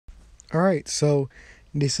Alright, so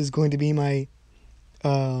this is going to be my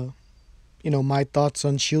uh my thoughts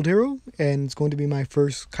on Shield Hero, and it's going to be my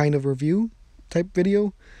first kind of review type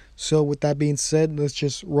video. So with that being said, let's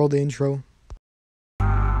just roll the intro.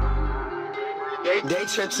 They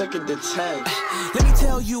took it to 10. Let me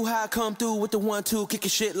tell you how I come through with the 1-2, kicking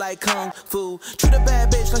shit like kung fu. Treat a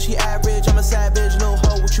bad bitch like she average. I'm a savage, little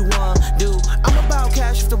hoe, what you want do? I'm about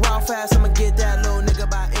cash if the wild fast. I'ma get that little nigga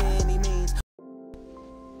by any means.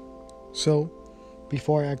 So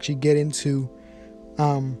before I actually get into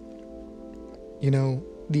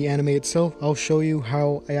the anime itself, I'll show you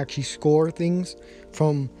how I actually score things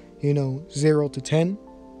from 0 to 10.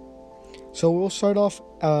 So we'll start off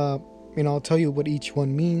I'll tell you what each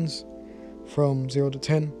one means from 0 to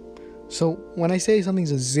 10. So when I say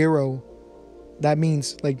something's a 0, that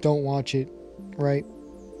means like don't watch it, right?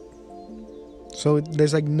 So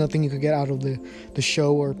there's like nothing you could get out of the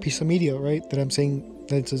show or piece of media, right? That I'm saying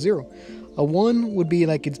that it's a 0. A 1 would be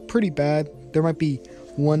like it's pretty bad. There might be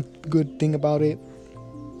one good thing about it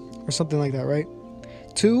or something like that, right?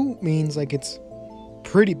 2 means like it's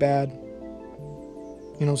pretty bad.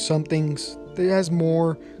 Some things it has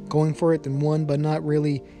more going for it than 1, but not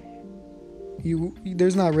really.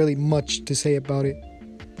 There's not really much to say about it.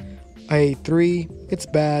 A 3, it's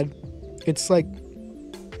bad. It's like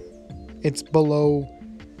it's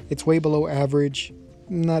way below average.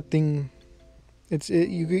 Nothing.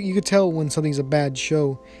 You could tell when something's a bad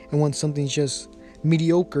show and when something's just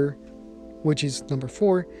mediocre, which is number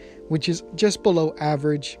 4, which is just below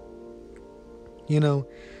average.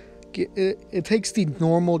 It takes the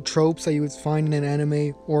normal tropes that you would find in an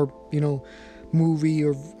anime or movie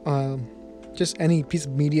or just any piece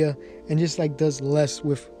of media, and just like does less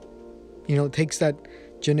with takes that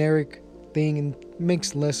generic thing and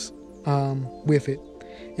makes less with it.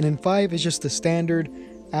 And then 5 is just the standard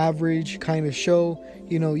average kind of show.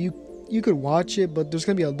 You could watch it, but there's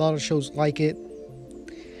gonna be a lot of shows like it.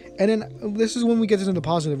 And then this is when we get into the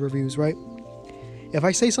positive reviews, right? If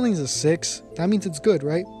I say something's a 6, that means it's good,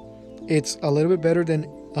 right? It's a little bit better than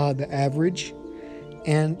the average,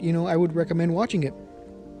 and I would recommend watching it.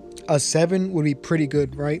 A 7 would be pretty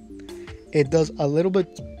good, right? It does a little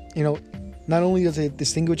bit, not only does it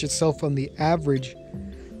distinguish itself from the average,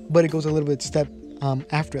 but it goes a little bit step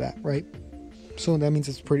after that, right? So that means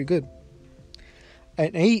it's pretty good.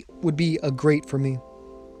 An 8 would be a great for me.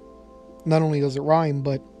 Not only does it rhyme,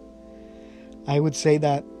 but I would say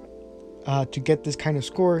that to get this kind of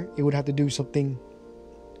score, it would have to do something.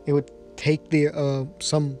 It would take the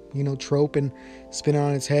some trope and spin it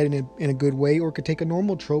on its head in a good way, or it could take a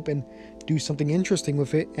normal trope and do something interesting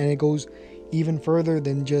with it, and it goes even further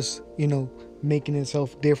than just making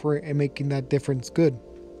itself different and making that difference good.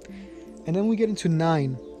 And then we get into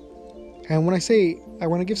 9, and when I say I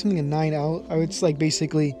want to give something a 9 out, it's like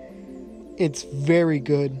basically it's very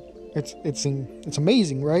good. It's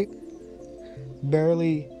amazing, right?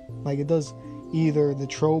 Barely, like it does either the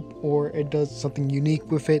trope or it does something unique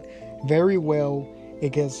with it very well.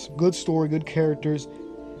 It gets good story, good characters,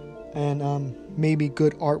 and maybe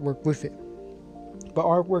good artwork with it. But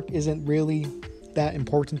artwork isn't really that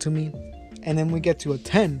important to me. And then we get to a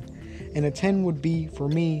 10, and a 10 would be for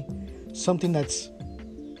me something that's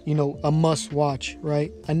a must watch,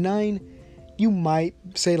 right? A 9, you might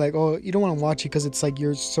say like, oh, you don't want to watch it because it's like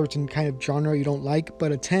your certain kind of genre you don't like.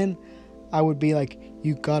 But a 10, I would be like,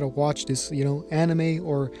 you gotta watch this, anime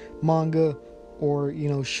or manga or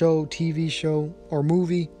show, TV show or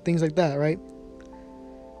movie, things like that, right?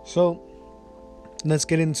 So let's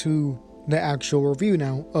get into the actual review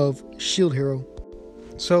now of Shield Hero.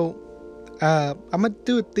 So I'm gonna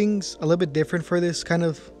do things a little bit different for this kind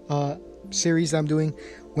of series that I'm doing.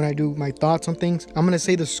 When I do my thoughts on things, I'm gonna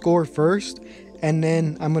say the score first, and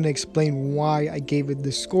then I'm gonna explain why I gave it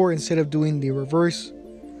the score instead of doing the reverse.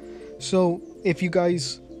 So if you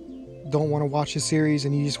guys don't want to watch the series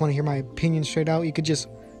and you just want to hear my opinion straight out, you could just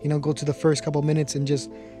go to the first couple minutes and just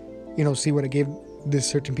see what I gave this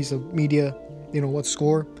certain piece of media, what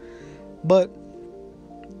score. But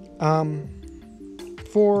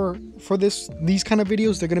for these kind of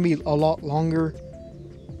videos, they're gonna be a lot longer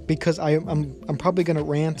because I'm probably gonna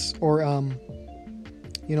rant or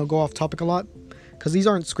go off topic a lot, because these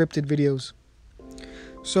aren't scripted videos.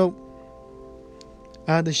 So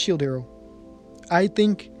the Shield Hero, I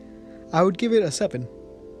think I would give it a 7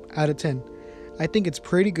 out of 10. I think it's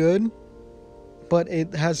pretty good, but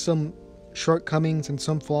it has some shortcomings and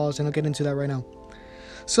some flaws, and I'll get into that right now.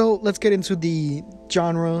 So let's get into the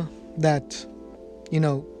genre that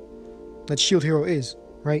that Shield Hero is,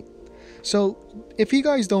 right? So if you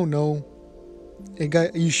guys don't know,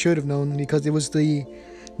 you should have known, because it was the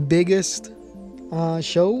biggest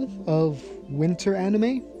show of winter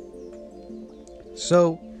anime.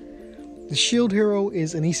 So, the Shield Hero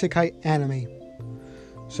is an isekai anime.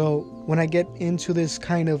 So, when I get into this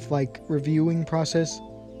kind of like reviewing process,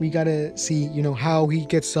 we gotta see, how he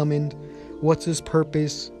gets summoned, what's his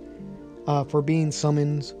purpose for being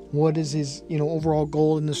summoned, what is his, overall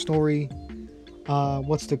goal in the story,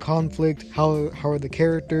 what's the conflict, how are the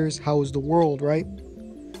characters, how is the world, right?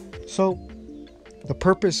 So, the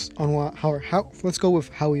purpose on how let's go with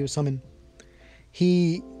how he was summoned.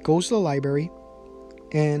 He goes to the library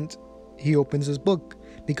and he opens his book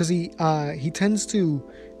because he tends to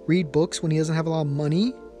read books when he doesn't have a lot of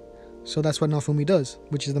money. So that's what Naofumi does,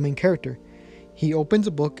 which is the main character. He opens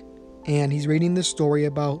a book and he's reading this story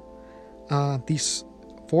about these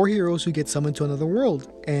 4 heroes who get summoned to another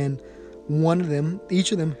world, and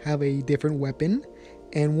each of them have a different weapon,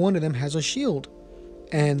 and one of them has a shield.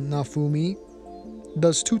 And Naofumi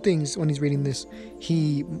does 2 things when he's reading this.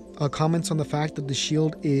 He comments on the fact that the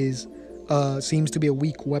shield seems to be a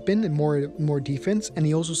weak weapon and more defense, and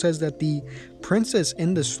he also says that the princess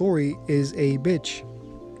in the story is a bitch.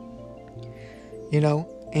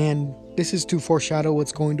 And this is to foreshadow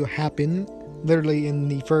what's going to happen literally in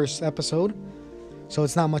the first episode, so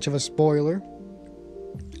it's not much of a spoiler.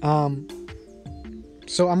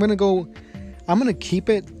 So I'm gonna keep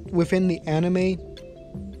it within the anime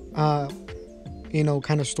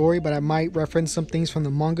kind of story, but I might reference some things from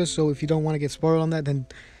the manga, so if you don't want to get spoiled on that, then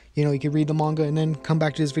you can read the manga and then come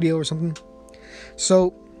back to this video or something.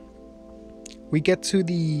 So we get to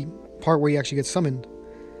the part where he actually gets summoned.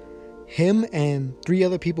 Him and 3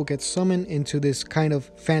 other people get summoned into this kind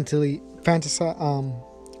of fantasy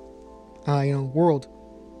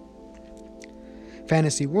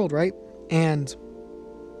world, right? And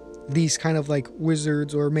these kind of like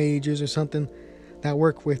wizards or mages or something that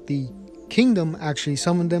work with the kingdom actually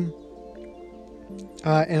summoned them.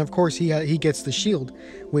 And of course he gets the shield,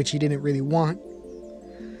 which he didn't really want.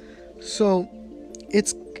 So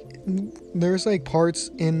there's like parts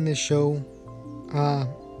in this show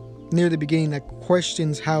near the beginning that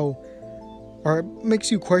questions how, or makes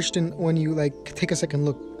you question when you like take a second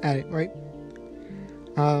look at it, right?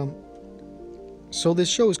 So this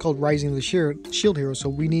show is called Rising of the Shield Hero, so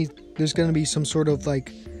there's going to be some sort of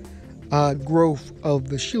like growth of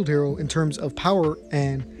the Shield Hero in terms of power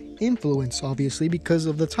and influence, obviously, because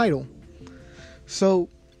of the title. So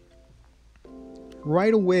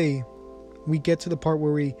right away we get to the part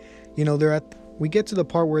where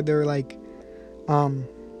they're like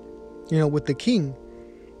with the king,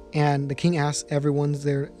 and the king asks everyone's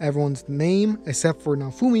name except for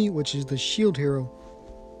Naofumi, which is the Shield Hero.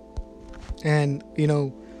 And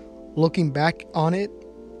looking back on it,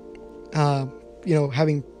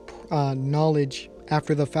 having knowledge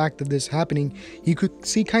after the fact of this happening, you could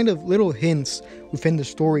see kind of little hints within the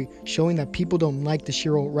story showing that people don't like the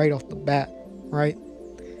hero right off the bat, right?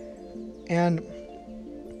 And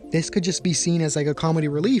this could just be seen as like a comedy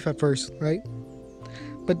relief at first, right?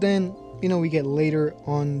 But then, we get later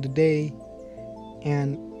on the day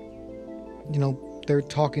and, they're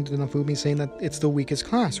talking to Naofumi saying that it's the weakest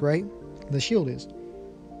class, right? The shield is,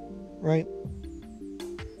 right?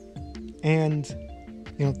 And,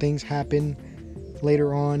 things happen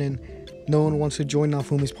later on and no one wants to join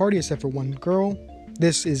Naofumi's party except for one girl.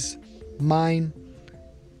 This is Mine,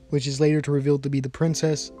 which is later to reveal to be the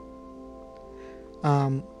princess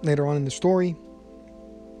later on in the story.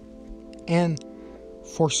 And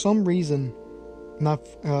for some reason,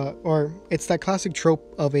 it's that classic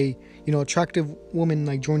trope of a attractive woman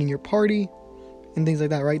like joining your party and things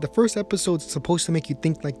like that, right? The first episode's supposed to make you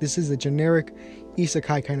think like this is a generic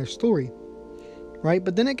isekai kind of story, right?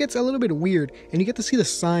 But then it gets a little bit weird, and you get to see the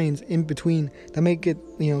signs in between that make it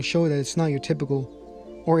show that it's not your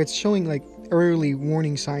typical, or it's showing like early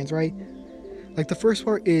warning signs, right? Like the first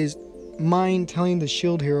part is Mine telling the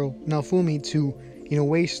shield hero Naofumi to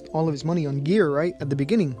waste all of his money on gear, right, at the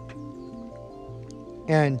beginning.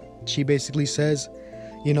 And she basically says,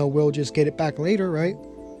 we'll just get it back later, right?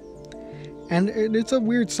 And it's a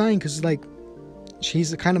weird sign because like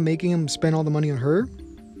she's kind of making him spend all the money on her.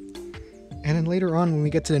 And then later on when we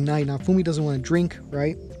get to the night, Naofumi doesn't want to drink,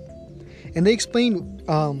 right? And they explain,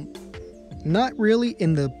 not really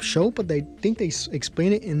in the show, but they think they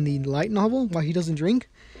explain it in the light novel why he doesn't drink.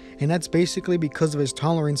 And that's basically because of his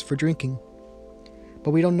tolerance for drinking.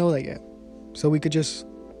 But we don't know that yet. So we could just...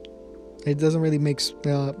 It doesn't really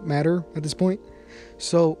matter at this point.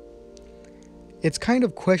 So it's kind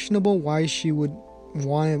of questionable why she would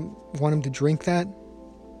want him to drink that.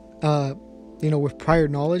 With prior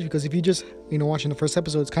knowledge. Because if you just, watching the first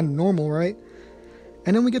episode, it's kind of normal, right?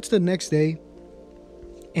 And then we get to the next day.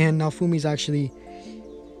 And Naofumi's actually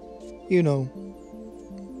you know,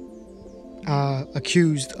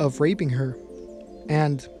 accused of raping her.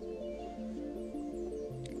 And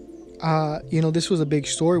this was a big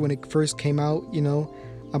story when it first came out,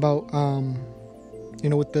 about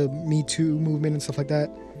with the Me Too movement and stuff like that.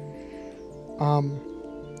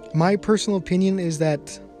 My personal opinion is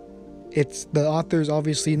that it's the author's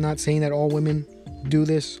obviously not saying that all women do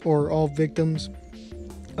this or all victims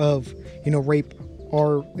of rape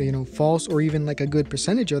are false, or even like a good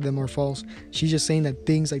percentage of them are false. She's just saying that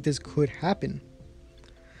things like this could happen,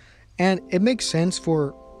 and it makes sense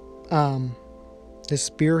for the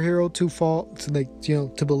spear hero to fall to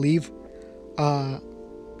believe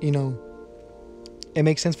it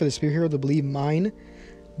makes sense for the spear hero to believe mine,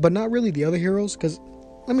 but not really the other heroes. Because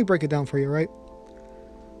let me break it down for you, right?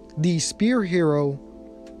 The spear hero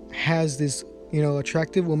has this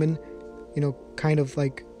attractive woman kind of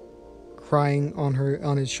like crying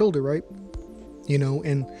on his shoulder, right?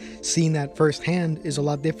 And seeing that firsthand is a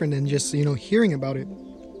lot different than just hearing about it.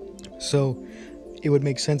 So it would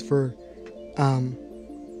make sense for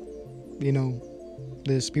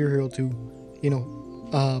the spear hero to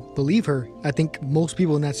believe her. I think most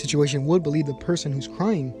people in that situation would believe the person who's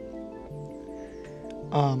crying.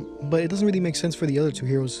 But it doesn't really make sense for the other two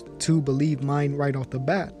heroes to believe mine right off the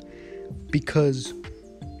bat, because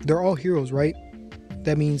they're all heroes, right?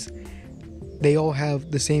 That means they all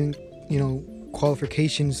have the same,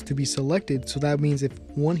 qualifications to be selected. So that means if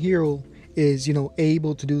one hero is,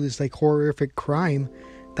 able to do this like horrific crime,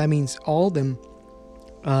 that means all of them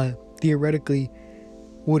theoretically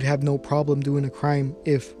would have no problem doing a crime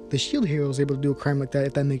if the shield hero is able to do a crime like that,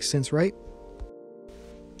 if that makes sense, right?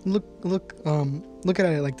 Look at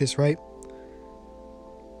it like this, right?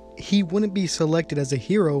 He wouldn't be selected as a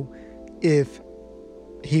hero if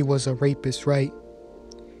he was a rapist, right?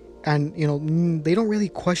 And they don't really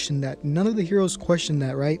question that. None of the heroes question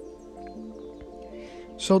that, right?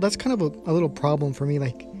 So that's kind of a little problem for me.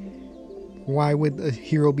 Like, why would a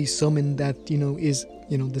hero be summoned that is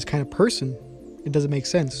this kind of person? It doesn't make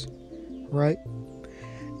sense, right?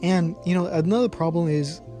 And another problem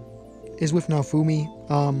is with Naofumi.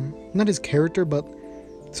 Not his character, but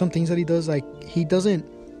some things that he does. Like, he doesn't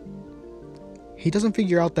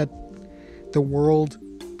figure out that the world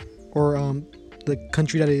or the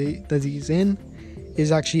country that he's in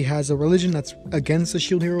is actually has a religion that's against the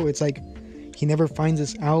shield hero. It's like he never finds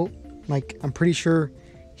this out. Like, I'm pretty sure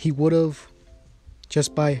he would have,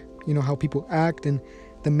 just by how people act, and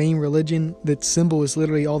the main religion, that symbol is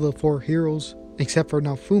literally all the four heroes except for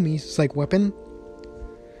Naofumi's like weapon.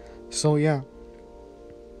 So yeah,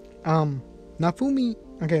 Naofumi.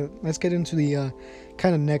 Okay, let's get into the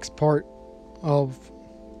kind of next part of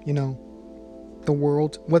the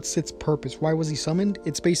world. What's its purpose? Why was he summoned?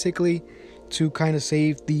 It's basically to kind of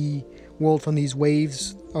save the world from these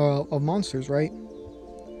waves of monsters, right?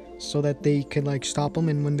 So that they can like stop them,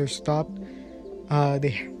 and when they're stopped,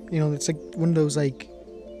 it's like one of those like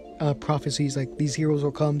prophecies, like these heroes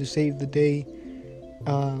will come to save the day,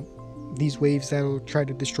 these waves that will try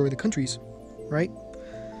to destroy the countries, right?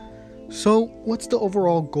 So what's the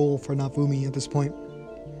overall goal for Naofumi at this point?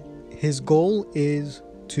 His goal is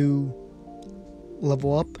to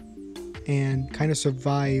level up and kind of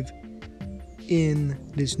survive in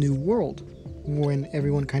this new world when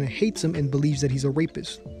everyone kind of hates him and believes that he's a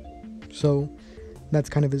rapist. So that's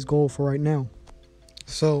kind of his goal for right now.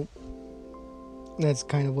 So that's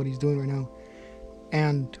kind of what he's doing right now.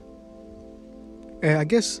 And I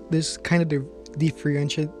guess this kind of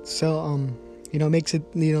differentiates, makes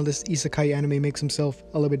it, this isekai anime makes himself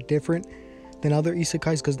a little bit different than other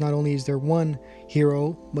isekais, because not only is there one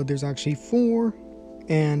hero, but there's actually four,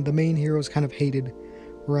 and the main hero is kind of hated,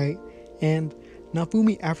 right? And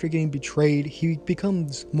Naofumi, after getting betrayed, he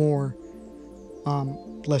becomes more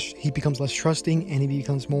less trusting, and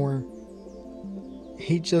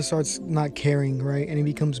he just starts not caring, right? And he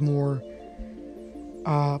becomes more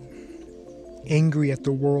angry at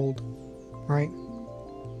the world, right?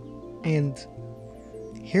 And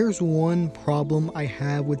here's one problem I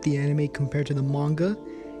have with the anime compared to the manga,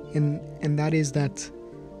 and that is that,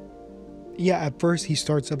 yeah, at first he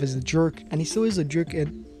starts off as a jerk, and he still is a jerk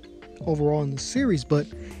overall in the series, but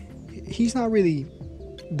he's not really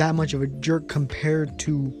that much of a jerk compared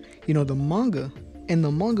to the manga. In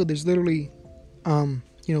the manga, there's literally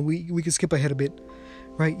we could skip ahead a bit,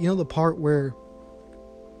 right? The part where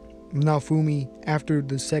Naofumi, after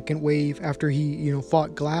the second wave, after he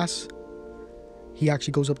fought Glass, he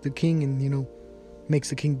actually goes up to the king and makes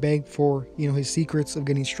the king beg for his secrets of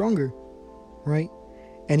getting stronger, right?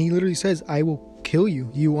 And he literally says, "I will kill you.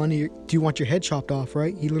 Do you want your head chopped off?"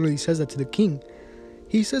 Right? He literally says that to the king.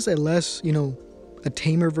 He says that less a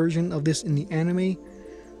tamer version of this in the anime.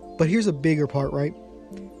 But here's a bigger part, right?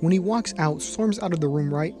 When he walks out, storms out of the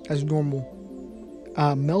room, right, as normal,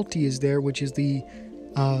 Melty is there, which is the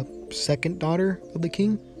second daughter of the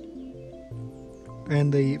king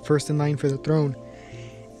and the first in line for the throne.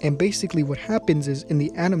 And basically what happens is, in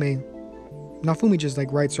the anime, Naofumi just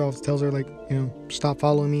like writes her off, tells her like, stop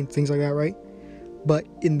following me, things like that, right? But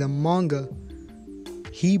in the manga,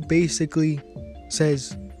 he basically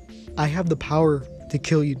says, I have the power to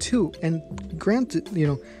kill you too. And granted,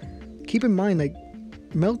 keep in mind, like,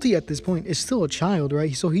 Melty at this point is still a child,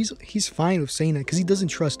 right? So he's fine with saying that because he doesn't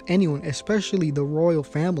trust anyone, especially the royal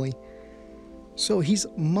family. So he's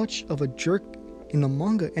much of a jerk in the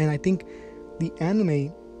manga, and I think the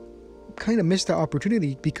anime kind of missed that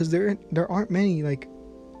opportunity because there aren't many like,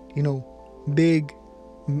 big,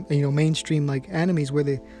 mainstream like animes where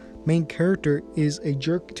the main character is a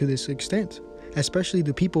jerk to this extent, especially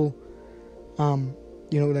the people,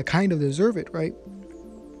 that kind of deserve it, right?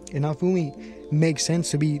 And Naofumi makes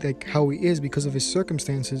sense to be like how he is because of his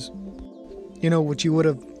circumstances. What you would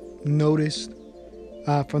have noticed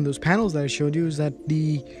from those panels that I showed you is that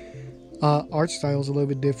the art style is a little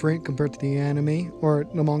bit different compared to the anime, or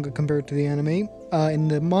the manga compared to the anime. In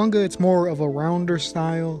the manga, it's more of a rounder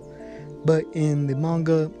style, but in the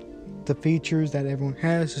manga, the features that everyone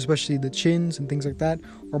has, especially the chins and things like that,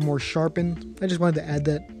 are more sharpened. I just wanted to add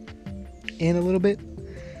that in a little bit.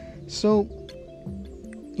 So,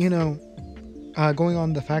 going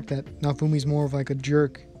on the fact that Naofumi's more of like a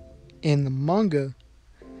jerk in the manga,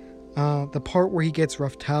 the part where he gets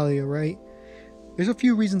Raphtalia, right? There's a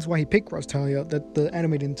few reasons why he picked Raphtalia that the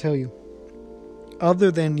anime didn't tell you.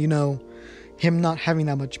 Other than, him not having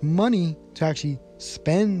that much money to actually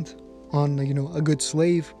spend on, a good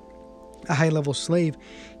slave, a high-level slave,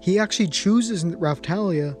 he actually chooses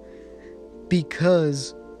Raphtalia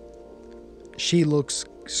because she looks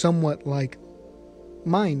somewhat like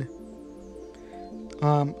mine.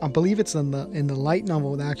 I believe it's in the light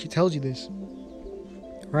novel that actually tells you this,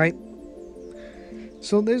 right?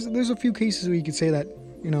 So there's a few cases where you could say that,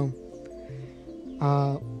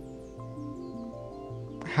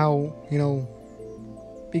 how,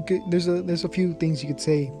 there's a few things you could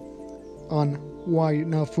say on why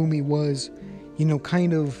Naofumi was,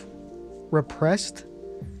 kind of repressed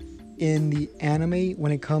in the anime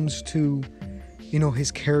when it comes to,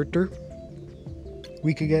 his character.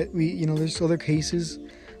 There's other cases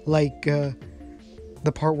like the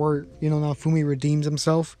part where, Naofumi redeems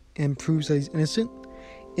himself and proves that he's innocent.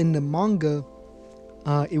 In the manga,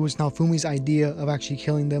 it was Naofumi's idea of actually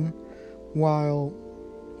killing them,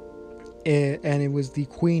 and it was the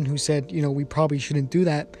queen who said, we probably shouldn't do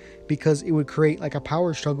that because it would create like a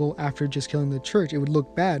power struggle after just killing the church. It would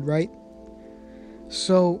look bad, right?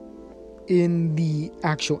 So in the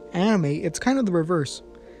actual anime, it's kind of the reverse.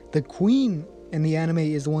 The queen in the anime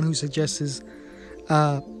is the one who suggests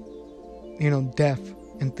death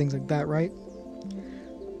and things like that, right?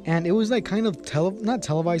 And it was like kind of not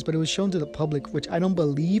televised, but it was shown to the public, which I don't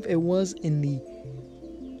believe it was in the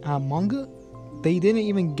manga. They didn't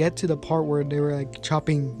even get to the part where they were like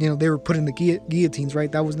chopping, they were putting the guillotines,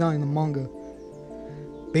 right? That was not in the manga.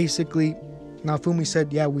 Basically, Naofumi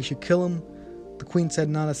said, yeah, we should kill him. The queen said,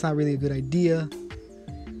 no, that's not really a good idea,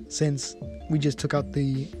 since we just took out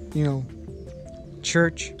the,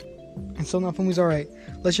 church. And so Naofumi's alright,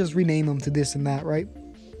 let's just rename him to this and that, right?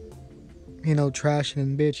 Trash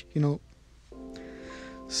and bitch,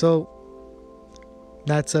 So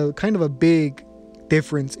that's a kind of a big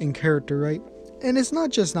difference in character, right? And it's not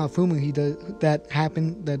just Naofumi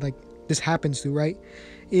this happens to, right?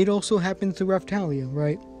 It also happens to Raphtalia,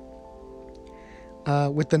 right?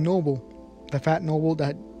 With the noble, the fat noble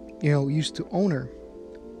that, used to own her.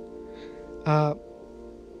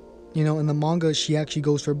 In the manga, she actually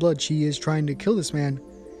goes for blood. She is trying to kill this man,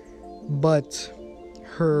 but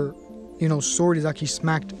her sword is actually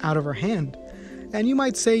smacked out of her hand. And you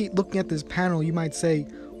might say, looking at this panel, you might say,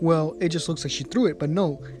 well, it just looks like she threw it. But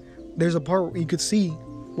no, there's a part where you could see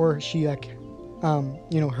where she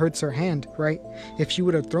hurts her hand, right? If she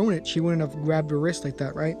would have thrown it, she wouldn't have grabbed her wrist like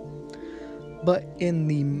that, right? But in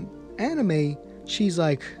the anime, she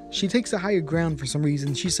takes a higher ground for some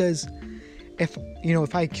reason. She says, if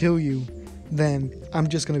I kill you, then I'm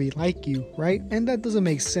just gonna be like you, right? And that doesn't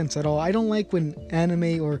make sense at all. I don't like when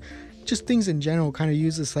anime or just things in general kind of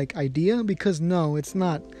use this like idea, because no, it's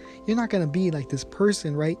not. You're not gonna be like this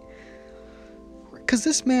person, right? Because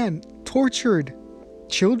this man tortured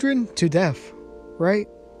children to death, right?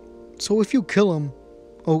 So if you kill him,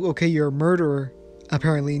 oh, okay, you're a murderer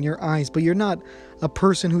apparently in your eyes, but you're not a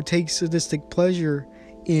person who takes sadistic pleasure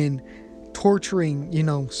in torturing,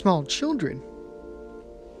 small children.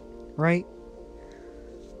 right?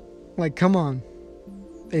 Like, come on.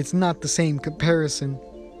 It's not the same comparison.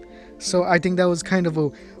 So I think that was kind of a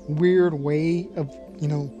weird way of,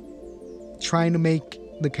 trying to make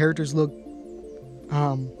the characters look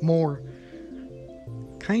more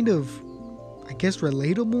kind of, I guess,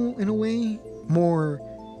 relatable in a way. More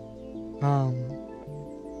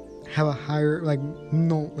have a higher, like,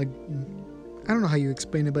 no, like, I don't know how you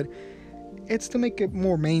explain it, but it's to make it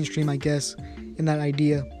more mainstream, I guess, in that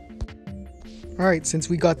idea. Alright, since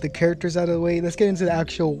we got the characters out of the way, let's get into the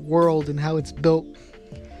actual world and how it's built.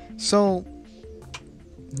 So,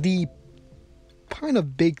 the kind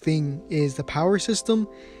of big thing is the power system.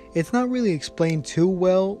 It's not really explained too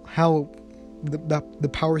well how the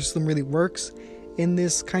power system really works in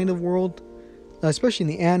this kind of world, especially in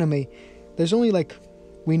the anime. There's only like,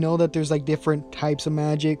 we know that there's like different types of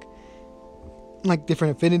magic, like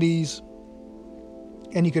different affinities,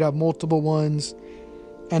 and you could have multiple ones.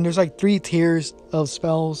 And there's like 3 tiers of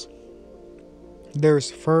spells.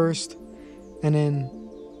 There's first, and then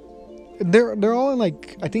they're all in,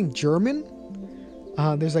 like, I think German.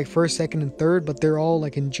 There's like first, second, and third, but they're all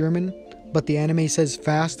like in German. But the anime says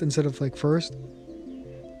fast instead of like first.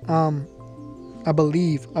 I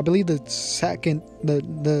believe the second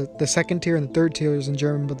the second tier and the third tier is in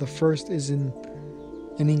German, but the first is in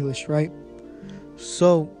English, right?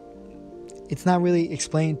 So it's not really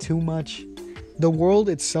explained too much. The world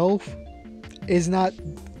itself is not,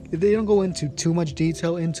 they don't go into too much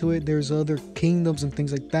detail into it. There's other kingdoms and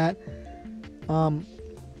things like that.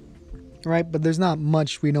 Right, but there's not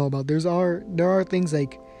much we know about. There are things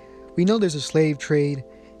like, we know there's a slave trade,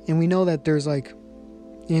 and we know that there's like,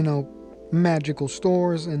 magical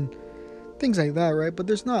stores and things like that, right? But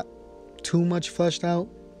there's not too much fleshed out.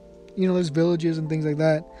 There's villages and things like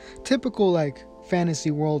that. Typical like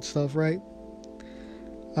fantasy world stuff, right?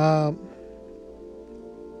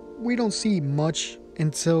 We don't see much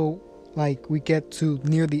until like we get to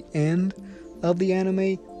near the end of the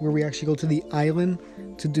anime, where we actually go to the island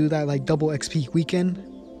to do that like double XP weekend,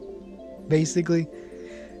 basically.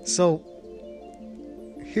 So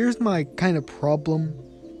here's my kind of problem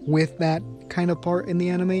with that kind of part in the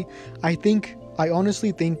anime. I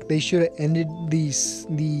honestly think they should have ended the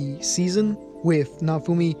season with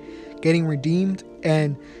Nafumi getting redeemed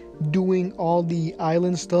and doing all the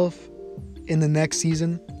island stuff in the next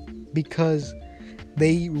season, because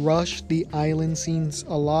they rushed the island scenes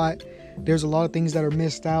a lot. There's a lot of things that are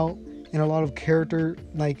missed out, and a lot of character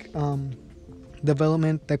like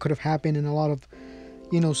development that could have happened, and a lot of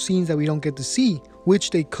scenes that we don't get to see, which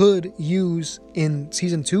they could use in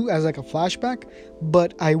season 2 as like a flashback.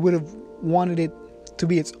 But I would have wanted it to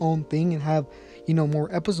be its own thing and have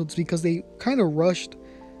more episodes, because they kind of rushed.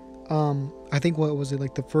 I think, what was it,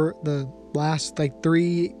 like the last like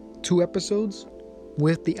 2 episodes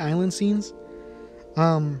with the island scenes.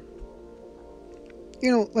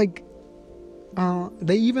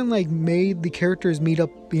 They even like made the characters meet up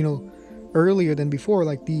earlier than before.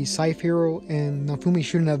 Like the Scythe Hero and Nafumi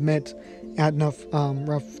shouldn't have met at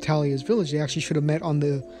Raphtalia's village. They actually should have met on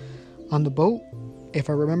the boat, if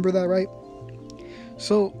I remember that right.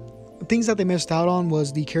 So things that they missed out on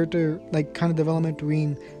was the character like kind of development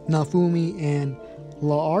between Nafumi and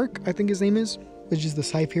La'Arc, I think his name is, which is the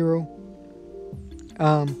Scythe Hero.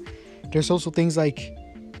 There's also things like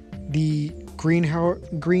the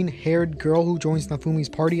green-haired girl who joins Nafumi's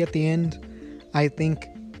party at the end. I think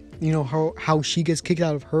how she gets kicked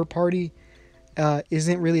out of her party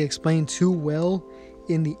isn't really explained too well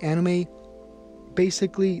in the anime.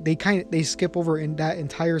 Basically, they skip over in that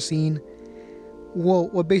entire scene. Well,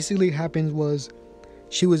 what basically happened was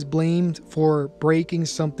she was blamed for breaking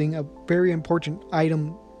something, a very important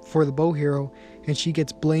item for the bow hero, and she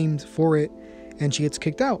gets blamed for it, and she gets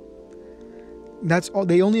kicked out. That's all.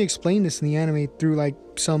 They only explain this in the anime through like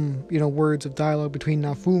some words of dialogue between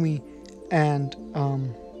Nafumi and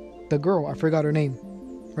the girl. I forgot her name,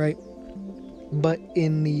 right? But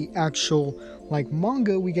in the actual like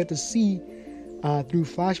manga, we get to see through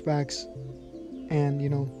flashbacks, and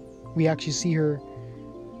we actually see her.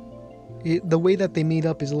 The way that they meet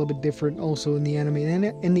up is a little bit different also in the anime. And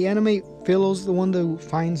in the anime, Philo's the one who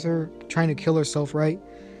finds her trying to kill herself, right?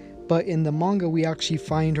 But in the manga, we actually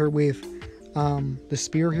find her with the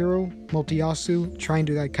spear hero, Motoyasu, trying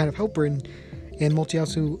to like kind of help her, and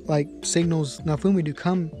Motoyasu like signals Nafumi to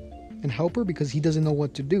come and help her because he doesn't know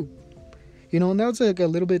what to do. And that's like a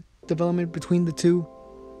little bit development between the two,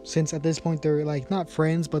 since at this point they're like not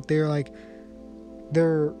friends, but they're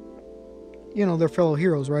they're fellow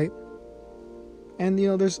heroes, right? And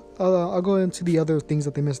there's I'll go into the other things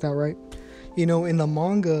that they missed out, right? In the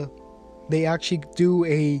manga, they actually do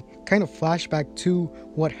a kind of flashback to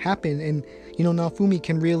what happened, and Naofumi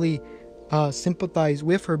can really sympathize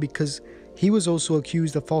with her because he was also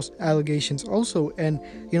accused of false allegations also. And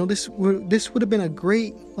this would have been a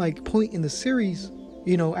great like point in the series,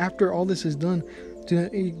 after all this is done, to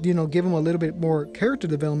give him a little bit more character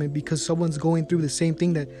development, because someone's going through the same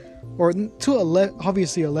thing that, or to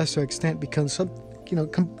obviously a lesser extent, because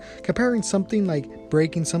comparing something like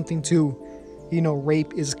breaking something to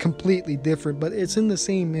rape is completely different, but it's in the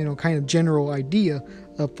same kind of general idea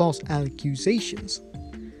of false accusations.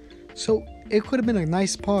 So it could have been a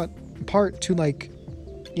nice part to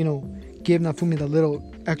give Naofumi the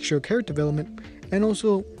little extra character development. And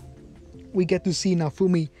also we get to see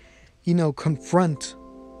Naofumi confront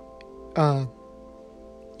the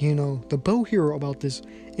bow hero about this,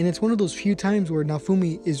 and it's one of those few times where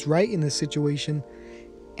Naofumi is right in this situation,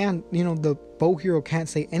 and the bow hero can't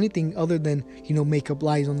say anything other than make up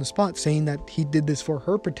lies on the spot, saying that he did this for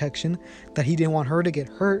her protection, that he didn't want her to get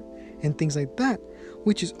hurt and things like that,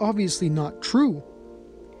 which is obviously not true.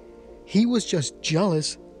 He was just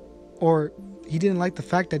jealous, or he didn't like the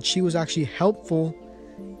fact that she was actually helpful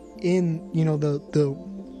in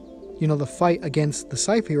the fight against the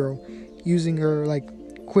Scythe hero, using her like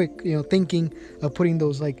quick thinking of putting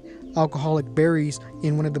those like alcoholic berries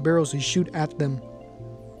in one of the barrels to shoot at them.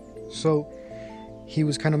 So he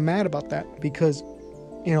was kind of mad about that, because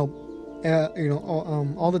all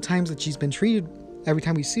the times that she's been treated, every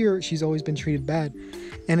time we see her, she's always been treated bad.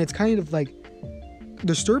 And it's kind of like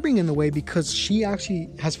disturbing in a way, because she actually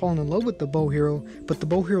has fallen in love with the bow hero, but the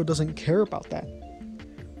bow hero doesn't care about that,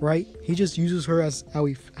 right? He just uses her as how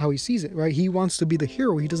he sees it, right? He wants to be the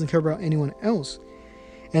hero. He doesn't care about anyone else.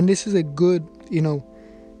 And this is a good,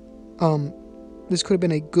 this could have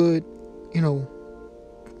been a good,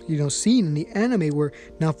 scene in the anime where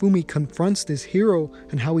Naofumi confronts this hero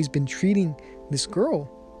and how he's been treating this girl.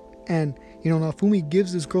 And, Naofumi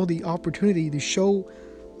gives this girl the opportunity to show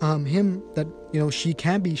him that, she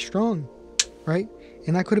can be strong, right?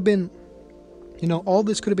 And that could have been, all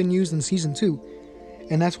this could have been used in season 2.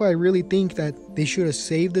 And that's why I really think that they should have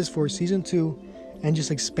saved this for season 2 and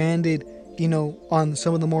just expanded, on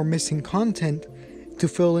some of the more missing content to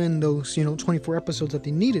fill in those, 24 episodes that they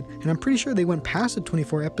needed. And I'm pretty sure they went past the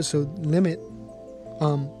 24 episode limit,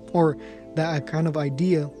 or that kind of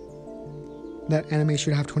idea that anime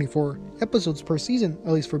should have 24 episodes per season,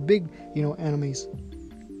 at least for big, animes.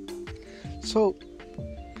 So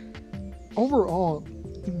overall,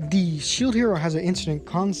 the Shield Hero has an interesting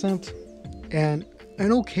concept and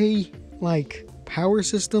an okay like power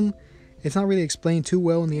system. It's not really explained too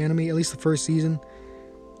well in the anime, at least the first season.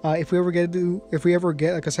 If we ever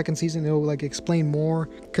get like a second season, it'll like explain more,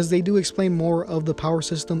 because they do explain more of the power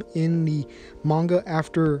system in the manga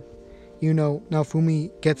after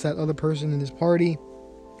Naofumi gets that other person in his party.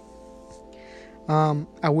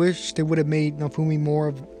 I wish they would have made Naofumi more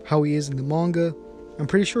of how he is in the manga. I'm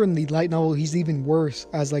pretty sure in the light novel he's even worse,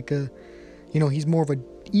 as like a he's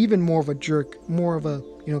even more of a jerk, more of a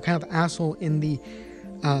kind of asshole in the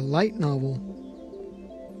light novel.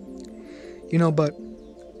 But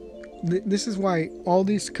this is why all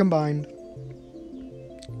these combined,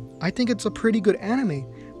 I think it's a pretty good anime,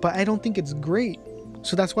 but I don't think it's great.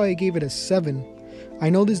 So that's why I gave it a 7. I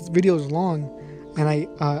know this video is long, and I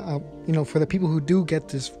for the people who do get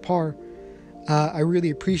this far, I really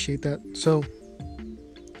appreciate that. So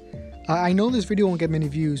I know this video won't get many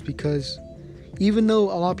views, because even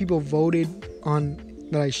though a lot of people voted on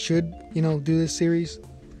that I should do this series,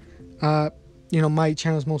 my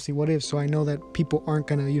channel is mostly what if, so I know that people aren't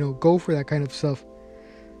gonna go for that kind of stuff.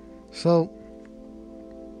 So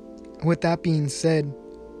with that being said,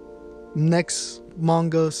 next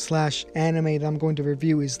manga / anime that I'm going to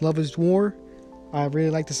review is Love is War. I really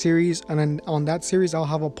like the series, and then on that series I'll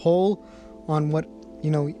have a poll on what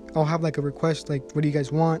I'll have like a request, like what do you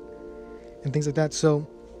guys want and things like that. So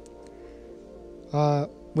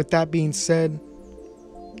with that being said,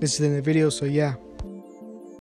 this is in the video, so yeah.